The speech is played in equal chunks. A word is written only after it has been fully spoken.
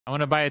I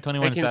want to buy a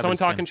 21 Hey, can someone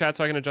talk in chat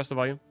so I can adjust the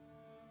volume?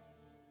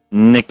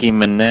 Nicki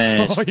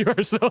Minaj. Oh, you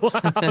are so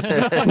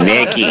loud.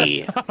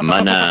 Nicki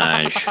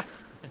Minaj.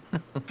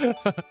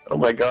 Oh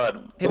my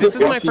god. Hey, this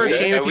is my first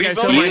game. If you guys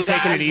don't mind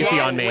taking it easy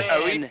on me.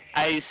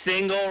 A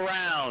single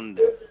round.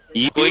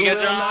 You We will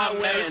got not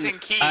your win.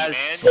 and key, A man.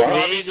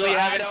 single-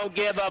 I don't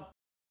give a.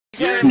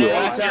 Your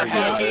Yeah,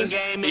 fucking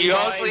game. You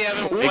also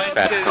haven't Big went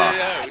fat to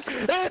cock.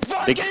 the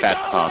It's Big fat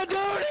cock.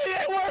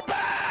 We're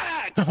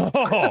back.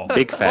 Oh.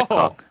 Big fat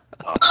cock.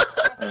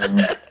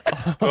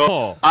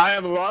 Oh. I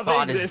am loving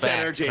God is this back,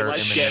 energy. Kurt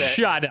Let's Eminem. get it.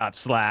 Shut up,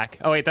 Slack.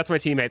 Oh, wait, that's my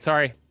teammate.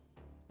 Sorry.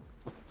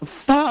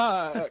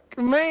 Fuck,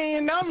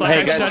 man. I'm Slack, Hey,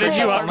 I guys, shutted check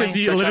you out up the because link,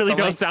 you check out literally the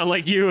don't link. sound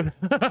like you.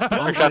 I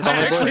out the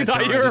actually link.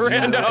 thought you were a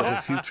rando.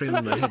 A few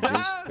trim the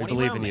hedges. We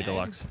believe in you,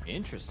 Deluxe.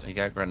 Interesting. You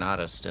got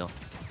Granada still.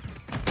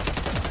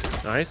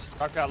 Nice.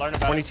 Talk about learn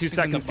about 22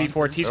 seconds,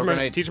 D4. Teach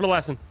him a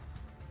lesson.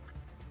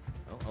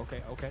 Oh,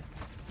 okay, okay.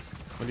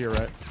 What do you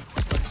right?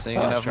 Seeing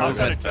enough That was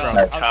a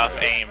movement. tough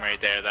aim right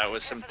there. That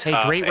was some Hey,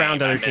 tough great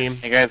round, aim. I other team.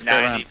 missed Hey guys,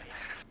 great 90.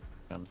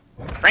 round.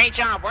 Great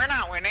job. We're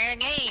not winning a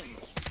game.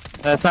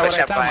 That's not what Push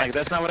I up sound back. like.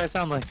 That's not what I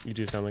sound like. You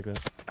do sound like that.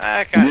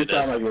 I kind You of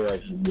sound does. like you're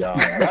like young.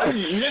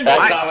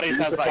 That's not what he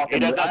sounds like. He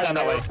does not sound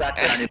that way.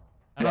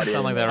 I don't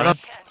sound like that, right?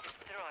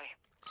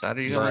 Sad,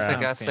 are you gonna Bruh. let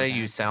the guy say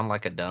you sound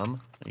like a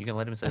dumb? Are you gonna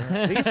let him say that?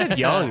 I think you said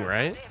young,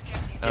 right?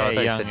 Oh, I thought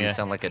you young, said yeah. you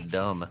sound like a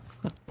dumb.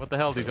 What the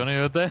hell, dude?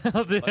 What the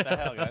hell, dude? What the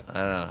hell, guys? I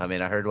don't know. I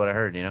mean, I heard what I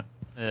heard, you know?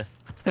 Yeah.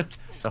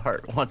 The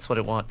heart wants what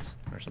it wants.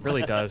 Or It something.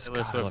 really does.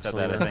 Taylor God, I Swift love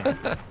said that, Selena. I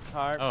think.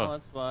 Heart Oh.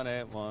 wants what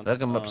it wants.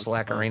 Look him up,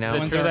 Slack Arena.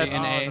 One's already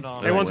in A.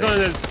 Hey, one's going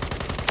to... In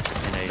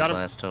A's Got him.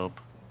 last hope.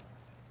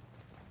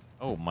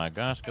 Oh my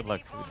gosh, good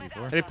luck with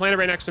D4. Hey, planted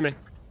right next to me.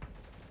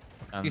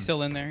 He's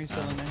still in there. He's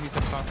still in there. He's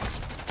up top.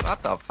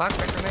 What the fuck?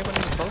 That grenade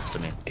wasn't even close to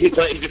me. He's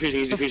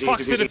defusing. The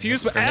fuck's it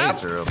defuse with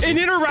F? Grenades are open. And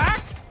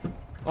interact?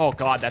 Oh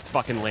god, that's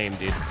fucking lame,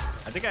 dude.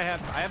 I think I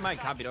have mine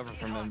copied over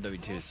from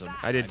MW2, so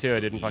I did too, I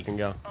didn't fucking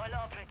go.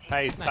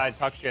 Hey, side,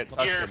 talk shit.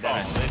 Talk Your shit. fault.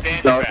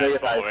 Advantage Don't back, say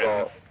it's my boy.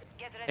 fault.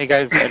 Hey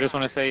guys, I just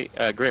want to say,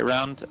 great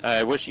round.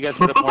 I wish you guys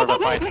put up more of a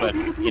fight, but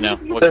you know,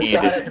 what can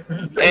you do?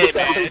 Hey,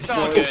 man, it's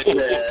all good.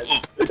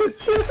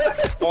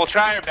 We'll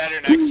try our better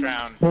next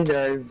round. Hey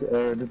guys,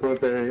 just want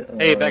to say.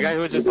 Hey, that guy who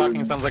was just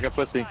talking sounds like a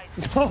pussy.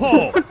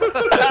 Oh!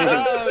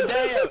 Oh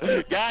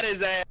damn! Got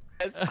his ass.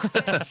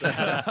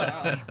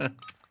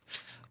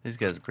 These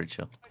guys are pretty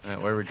chill. All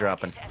right, where are we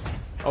dropping?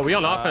 Oh, we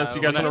on offense.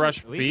 You guys want to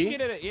rush We B? can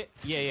get it.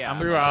 Yeah.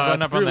 Through, going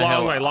up on through the long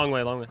hill. way, long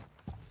way, long way.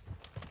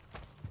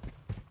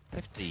 I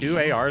have 2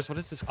 ARs. What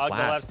is this I'll go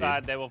class, left dude?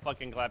 side. They will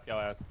fucking clap your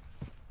ass.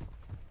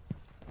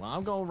 Well,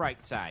 I'm going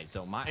right side,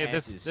 so my Hey, ass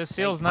this is this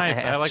feels safe. nice.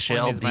 My I ass like shall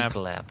playing these be maps.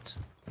 clapped.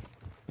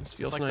 This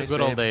feels Like nice, the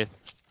good old babe. days.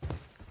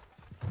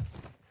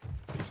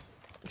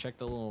 Check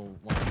the little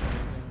one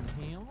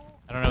here.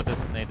 I don't know what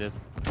this nade is.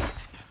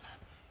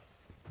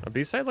 A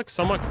B side looks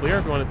somewhat clear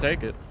if you want to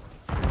take it.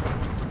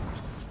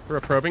 For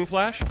a probing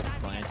flash?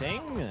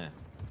 Planting.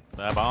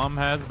 The bomb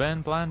has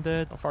been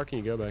planted. How far can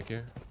you go back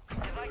here?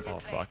 Oh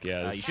fuck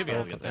yeah! This You is should be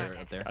able to so get there.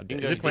 Up there. God, You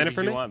is can go it planted as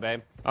for deep as me? you want,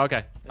 babe.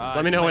 Okay. So let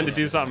me it's know when to planted.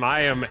 do something.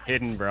 I am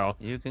hidden, bro.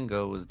 You can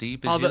go as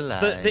deep Oh, as you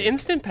like. the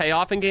instant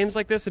payoff in games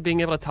like this of being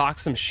able to talk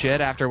some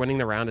shit after winning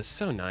the round is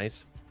so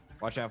nice.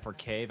 Watch out for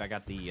cave. I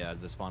got the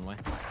spawn way.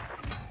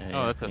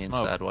 Oh, that's a me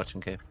smoke. inside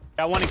watching cave.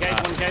 Got one in cave,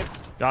 one in cave.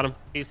 Got him.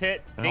 He's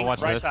hit. I'll Dink, watch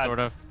right this, side. sort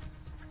of.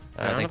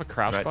 I don't think have a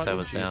crouch right button. side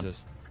was down.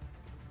 Jesus.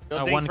 Go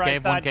dink, One right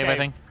cave, side I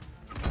think.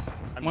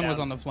 I'm One was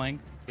down. on the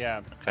flank.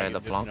 Yeah. Okay, the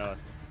just flank. know it.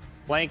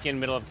 Flank in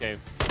middle of cave.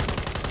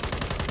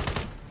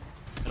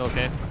 Middle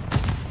cave.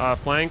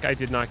 Flank, I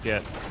did not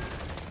get.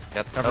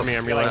 Got Cover me,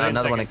 I'm reloading.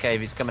 Another one in cave.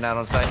 He's coming out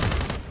on site.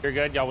 You're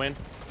good. Y'all win.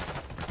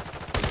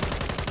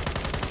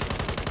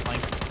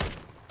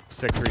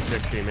 Sick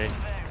 360, me.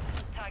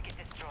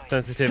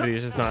 Sensitivity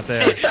is just not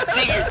there.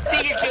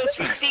 Save your kill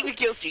streak. Save your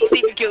kill streak.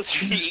 Save your kill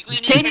streak.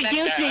 Save your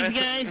kill streak,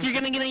 guys. You're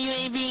gonna get a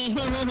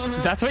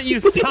UAV. That's what you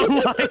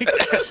sound like.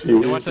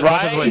 Watch this,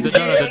 watch this.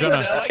 The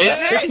Jonah.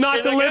 It's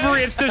not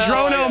delivery, it's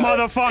DeJono,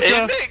 motherfucker.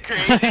 Isn't it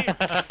crazy?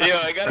 Yo,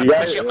 I gotta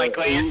push up my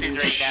glasses right now.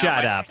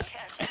 Shut up.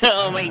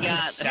 Oh my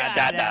god.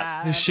 Shut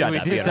up. Shut We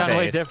up, did you sound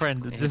way face.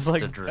 different. It's Just like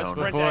the drone.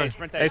 Sprint before. A,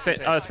 sprint A. Hey,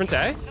 say, sprint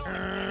A?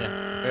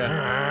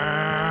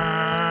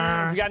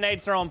 If you got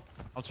nades, throw them.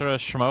 I'll throw a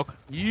smoke.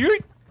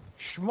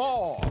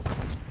 Small.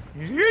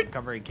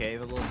 Covering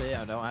cave a little bit.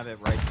 I don't have it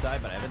right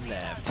side, but I have it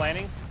left.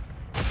 Planning.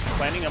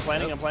 Planning, I'm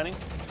planning, I'm planning.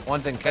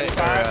 One's in cave.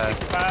 75,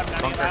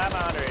 65, bunker. 95,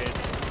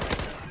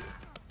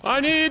 100. I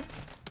need.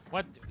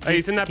 What? Oh,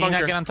 he's in that Can you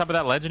bunker. not get on top of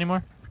that ledge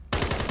anymore?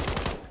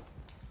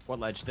 What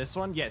ledge? This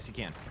one? Yes, you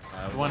can.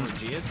 One- Where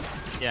G is?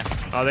 Yeah.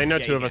 Oh, they know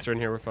Yeah, 2 you of us can. are in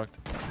here. We're fucked.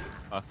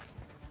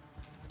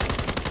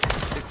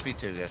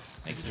 6v2, guys.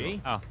 Thanks, G.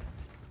 Oh.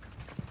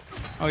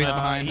 Oh, he's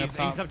behind.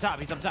 He's up top.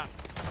 He's up top.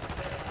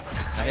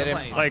 I hit him.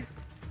 Playing. Like,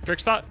 trick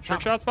shot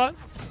spot?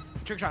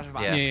 Trick shot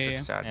spot. Yeah, Yeah.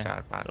 trick shot, Yeah.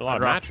 shot, shot. A lot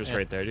of Drop, mattress yeah.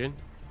 right there, dude.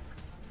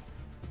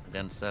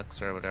 Gun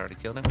sucks, or I would already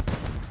killed him.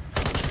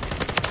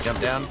 Jump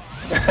down.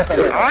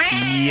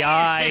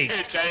 Yikes!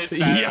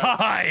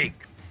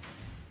 Yikes!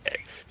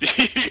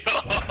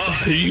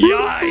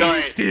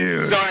 Yikes,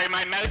 dude. Sorry,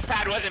 my mouse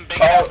pad wasn't big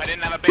enough. I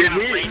didn't have a big enough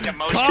range of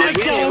motion.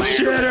 Console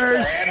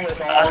shitters. And with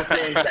all the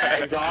same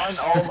tags on.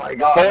 Oh my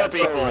god. Four that's so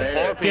people,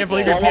 rare. four Can't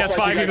believe your Almost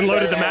like PS5 you even guys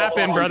loaded the had map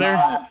in, all brother.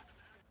 time.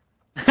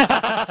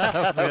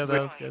 Yeah, that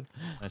was good.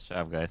 Nice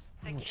job, guys.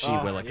 Gee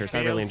willikers,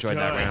 I really enjoyed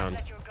that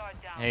round.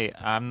 Hey,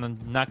 I'm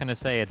not gonna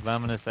say it, but I'm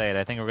gonna say it.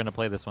 I think we're gonna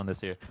play this one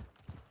this year.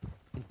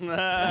 You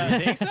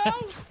think so?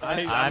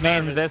 I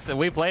mean,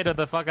 we played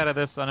the fuck out of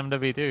this on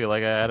MW2.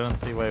 Like, I don't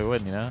see why we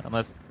wouldn't, you know,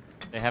 unless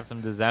they have some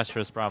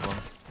disastrous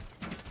problems.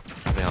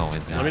 They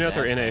always do. Let me know if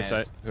they're in A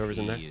site, whoever's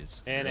in there.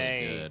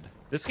 NA.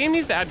 This game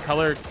needs to add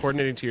color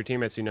coordinating to your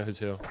teammates so you know who's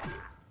who.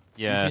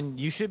 Yes.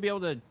 You should be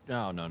able to.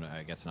 Oh no,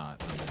 I guess not.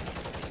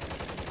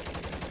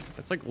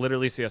 That's like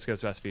literally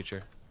CSGO's best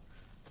feature.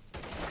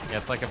 Yeah,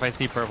 it's like if I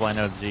see purple, I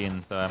know it's G,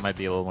 and so I might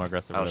be a little more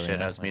aggressive. Oh with shit,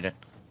 everything, I was like, meeting.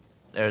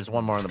 There's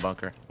one more in the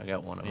bunker. I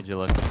got one of Made them. you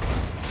look.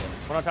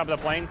 One on top of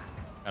the plane.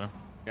 Got him.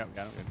 Yep,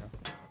 got him. Good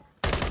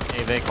job.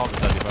 Hey, they called the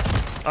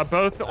study,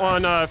 Both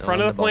on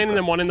front of the plane and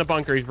then one in the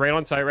bunker. He's right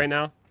on site right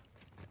now.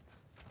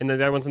 And then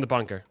the other one's in the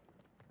bunker.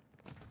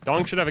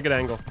 Dong should have a good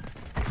angle.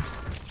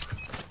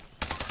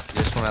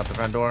 Just one out the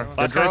front door.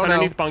 Last guy's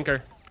underneath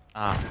bunker.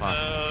 Ah, fuck.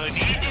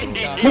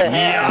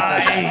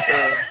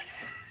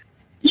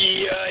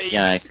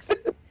 Yikes.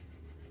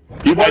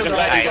 You boys Guys, are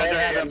guys, you guys are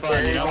having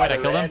fun. You know Wait, I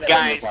killed him?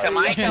 Guys, to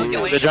my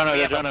calculation, Jonah, we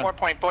have a Jonah.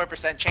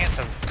 4.4% chance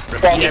of.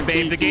 Yeah,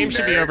 babe, the game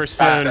should be over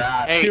soon.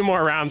 Hey, 2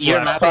 more rounds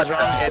Your left. math is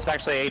wrong. It's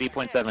actually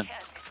 80.7.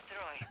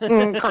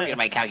 According to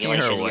my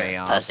calculations, You're way you're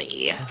a off.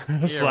 pussy.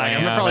 Slack.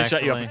 I'm gonna probably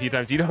shut you up a few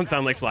times. You don't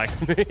sound like Slack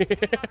to me. Is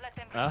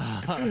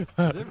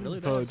it really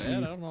that bad?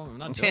 I don't know. I'm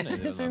not doing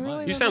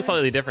anything. You sound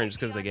slightly different just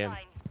because of the game.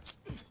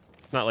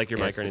 Not like your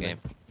Yeah, mic it's or the anything.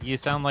 game. You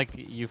sound like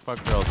you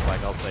fuck girls,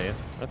 like I'll say it.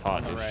 That's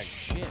hot, dude.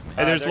 Shit, man.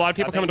 Hey, there's a lot of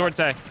people coming towards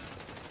A.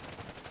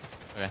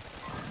 Okay.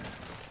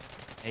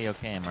 Hey,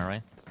 okay, am I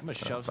right? I'm gonna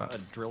shove fuck. a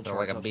drill They're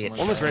charge like a up bitch.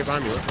 someone's Almost right ass.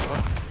 behind me. What the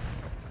fuck?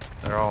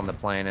 They're all in the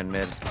plane in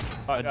mid.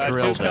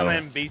 drill Two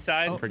coming B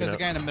side. Oh, there's a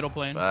guy in the middle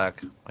plane.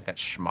 Fuck. I got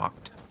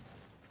schmocked.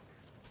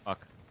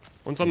 Fuck.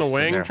 One's on the He's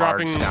sitting wing, there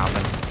dropping. hard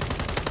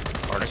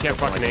stomping. I can't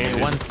fucking aim.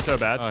 Dude. This is so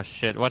bad. Oh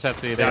shit, watch that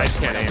speed. Yeah, I just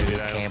can't aim, dude.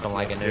 Camping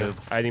like a noob.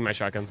 I need my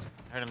shotguns.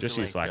 Heard him Just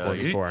too use late. Slack Go,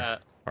 you- 1v4.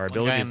 Our guy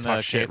ability in to the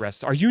talk shit cave.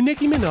 rests. Are you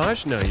Nicki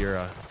Minaj? No, you're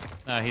a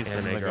No, he's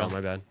anime girl.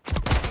 My bad.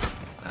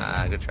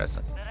 Good try,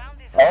 son.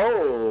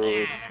 Oh.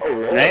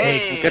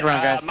 Hey, good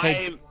round, guys.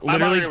 Hey,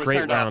 literally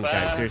great round,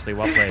 guys. Seriously,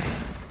 well played.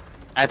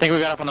 I think we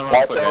got up on the wrong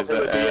Watch foot, out guys.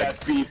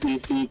 for the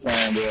BSBCC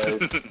clan,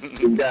 boys.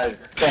 You guys.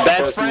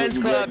 Best friends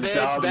club,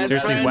 bitch. Best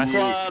Seriously, friends West.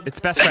 club. It's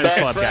Best Friends Best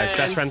Club, guys. friends.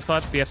 Best Friends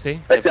Club, BFC.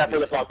 Except for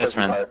the fuck Best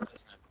friends.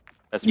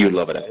 That's You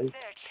love it.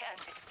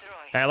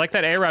 Hey, I like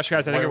that A rush,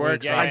 guys. I think it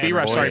works. Yeah, B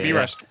rush. Sorry, B yeah.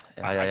 rush.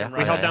 Yeah.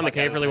 We held down the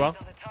cave really well.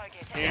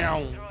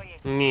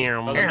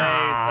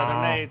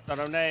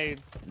 Other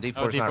nades. Oh,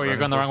 D4's D4, not you're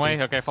going the wrong running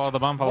way? Okay, follow the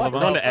bomb, follow the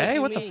We're going bomb. to A?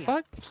 What the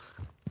fuck?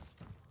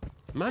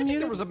 Am I I think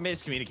muted? there was a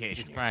miscommunication.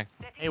 He's cracked.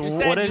 Hey, You what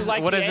said you is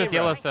liked what the is this A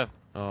yellow rush. stuff?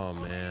 Oh,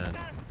 man.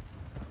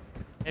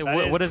 Hey,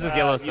 what is this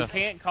yellow stuff?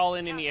 You can't call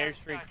in any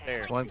airstreaks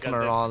there. One because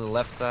coming it- on the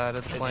left side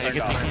of the I plane. guess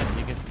you can.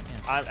 You guess you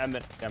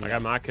can. I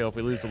got my kill. If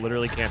we lose, it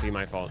literally can't be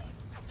my fault.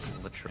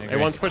 Literally. Hey,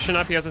 one's pushing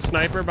up. He has a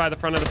sniper by the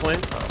front of the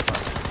plane.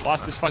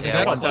 Lost his fucking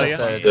head, I'll one's tell you.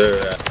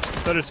 just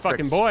a So does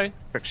fucking boy.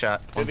 trick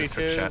shot. One's a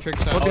trick shot. Trick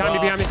One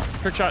shot. behind me.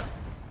 Trick shot.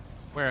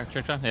 Where?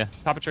 Trick shot? Yeah.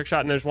 Top of trick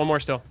shot, and there's one more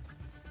still.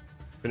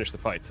 Finish the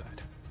fight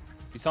side.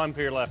 You saw him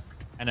to your left.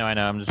 I know.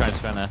 I'm just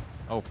trying to.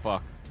 Oh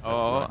fuck.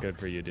 Oh. Not good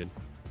for you, dude.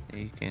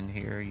 He can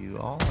hear you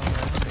all.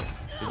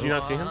 Did you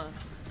not see him?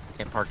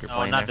 Can't park your No,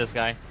 plane not there. this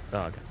guy. Oh,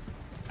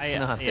 okay.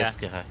 Not Yeah. this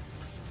guy.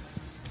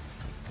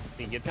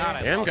 Can you get God,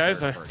 there? I Damn, love guys.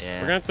 third person. Yeah.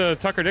 We're gonna have to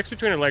tuck our dicks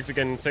between our legs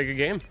again and take a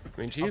game. I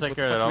mean, jeez, I'll take what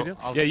care the of fuck it. do we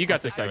do? I'll Yeah, you got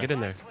take this care side. of Get in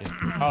there.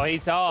 Yeah. Oh, he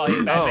saw.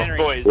 He's bad battery.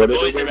 Boys, What the is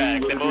boys it? are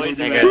back. The boys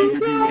Hey, are guys.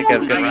 back. Hey,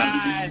 guys, good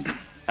round.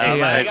 Hey,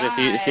 Guys,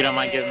 if you don't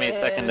mind giving me a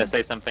second to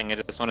say something, I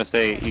just want to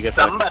say you guys.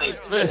 Somebody.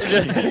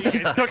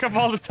 You took up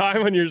all the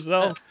time on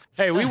yourself.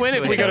 Hey, we win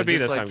if we go to B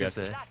this time, guys.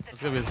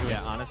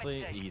 Yeah,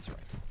 honestly, he's right.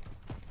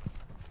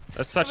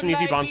 That's such an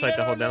easy bomb site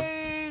to hold down.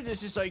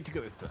 This is like to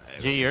go.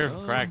 Gee, you're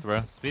cracked,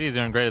 bro. Speedy's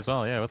doing great as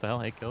well. Yeah. What the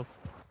hell? 8 kills.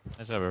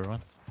 Nice job, everyone.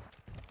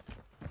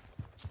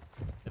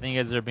 I think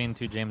you guys are being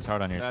too James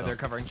hard on yourself. They're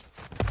covering.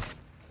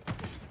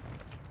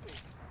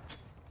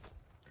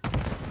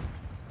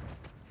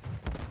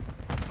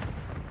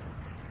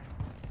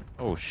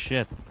 Oh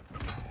shit.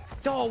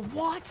 Oh,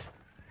 what?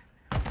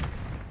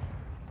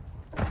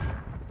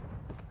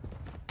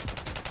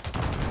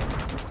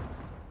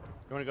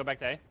 You want to go back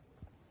to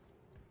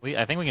A?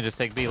 I think we can just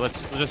take B. Let's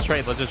just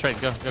trade. Let's just trade.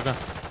 Go.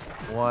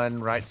 One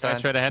right Guys side.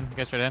 straight ahead.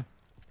 Guys straight ahead.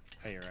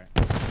 Hey, you're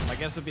right. My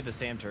guess would be the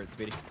SAM turret,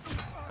 Speedy.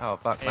 Oh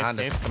fuck! Cave, Behind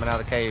us, cave. coming out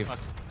of the cave. Fuck.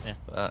 Yeah.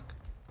 Fuck.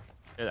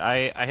 Good.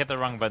 I hit the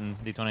wrong button.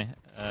 D20.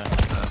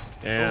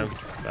 Damn,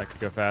 that could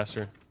go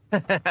faster.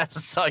 I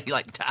saw you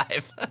like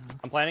dive.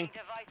 I'm planning.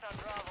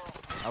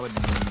 I would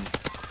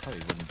probably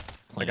wouldn't.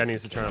 That guy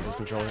needs to turn off his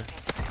controller.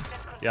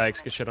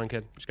 Yikes, good shit on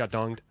kid. Just got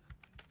donged.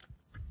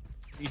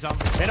 He's on.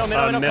 Middle,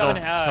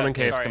 coming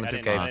cave, Sorry, coming I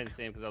through didn't, cave. I didn't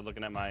see him because I was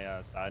looking at my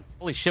side.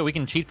 Holy shit, we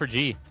can cheat for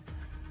G.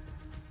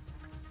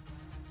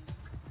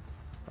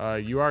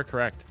 You are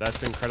correct.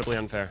 That's incredibly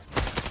unfair.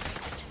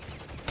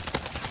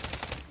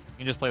 You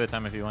can just play the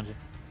time if you want to.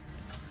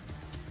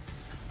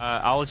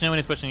 I'll let you know when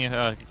he's pushing you.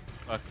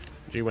 Fuck.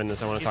 G win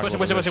this. I want to talk pushing, a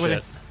little bit of pushing.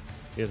 shit.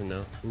 He doesn't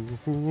know.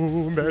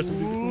 Ooh, embarrassing.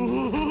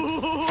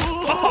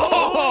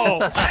 Oh!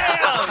 Damn!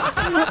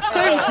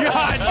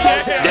 God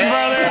damn,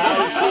 brother!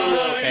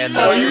 And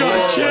Oh, you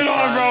got shit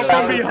on, bro,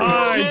 from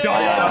behind,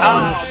 dog!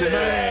 Oh,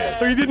 man!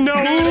 Oh, you didn't know?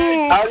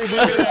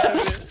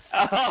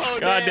 Oh,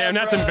 God damn,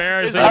 that's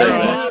embarrassing,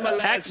 bro.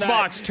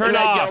 Xbox, turn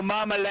like off. Yo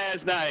mama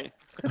last night.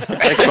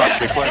 Xbox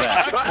before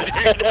that.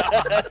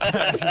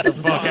 Get the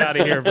fuck out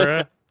of here,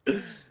 bro.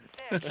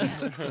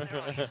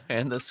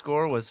 And the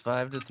score was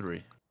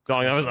 5-3.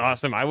 Dog, that was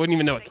awesome. I wouldn't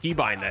even know what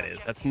keybind that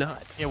is. That's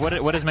nuts. Yeah,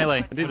 what is melee?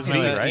 I did What is T,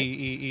 melee? right?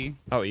 E.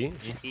 Oh, E?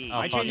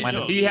 Oh, fuck,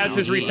 mine. He has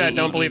his reset.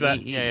 Don't believe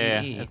that.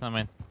 Yeah. It's not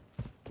mine.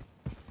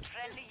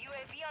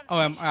 Oh,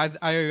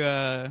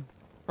 I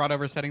brought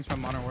over settings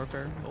from Modern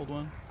Warfare, the old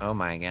one. Oh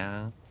my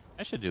god.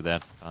 I should do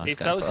that. He's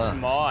guy so fucks.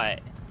 smart.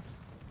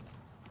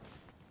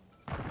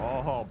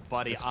 Oh,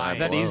 buddy, This guy Is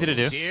that easy to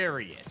do?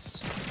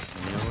 serious.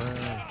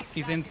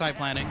 He's inside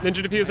planning.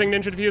 Ninja defusing.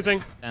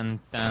 Dun.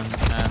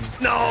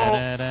 No!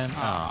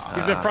 Oh.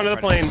 He's in front of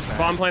the plane.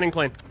 Bomb planning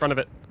plane. Front of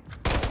it.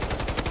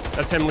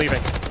 That's him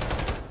leaving.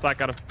 Black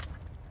got him.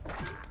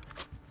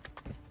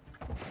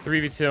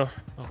 3v2.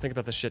 Oh, think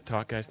about the shit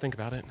talk, guys. Think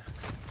about it.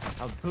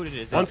 How booted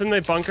is Once in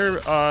the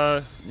bunker,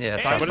 Yeah,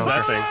 sorry, what is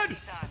that thing?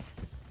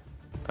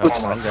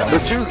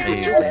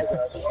 Easy.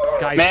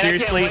 Guys, Man,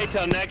 seriously? I can't wait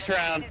till next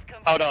round.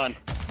 Hold on.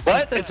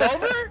 What? It's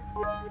over?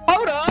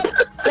 Hold on.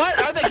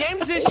 What? Are the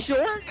games this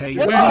short? Hey,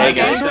 What's Hey, up,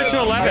 guys, guys? we're to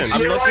 11.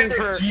 I'm looking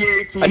for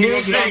a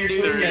new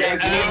gangster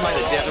and my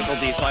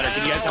difficulty slider.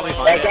 Can you guys help me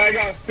find That it? guy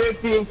got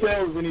 15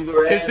 kills and he's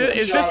a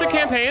Is this the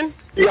campaign?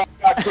 He got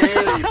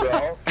carried,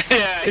 bro.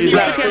 Yeah, Is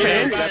this the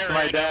campaign? That's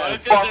my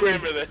dad.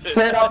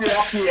 Turn off your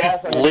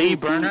FPS. on Lee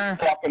YouTube, Burner?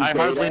 fucking I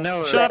hardly beta. know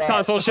her. Shut up,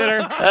 console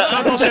shitter.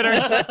 Console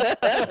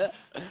shitter.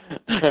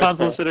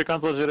 Console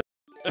shitter.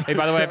 Hey,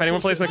 by the way, if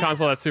anyone plays the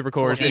console, that's super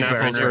cool. We're just being Lee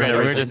assholes for Burner. no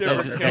We're reason.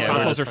 just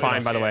Consoles are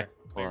fine, by the way.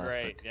 You're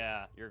great.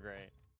 Yeah, you're great.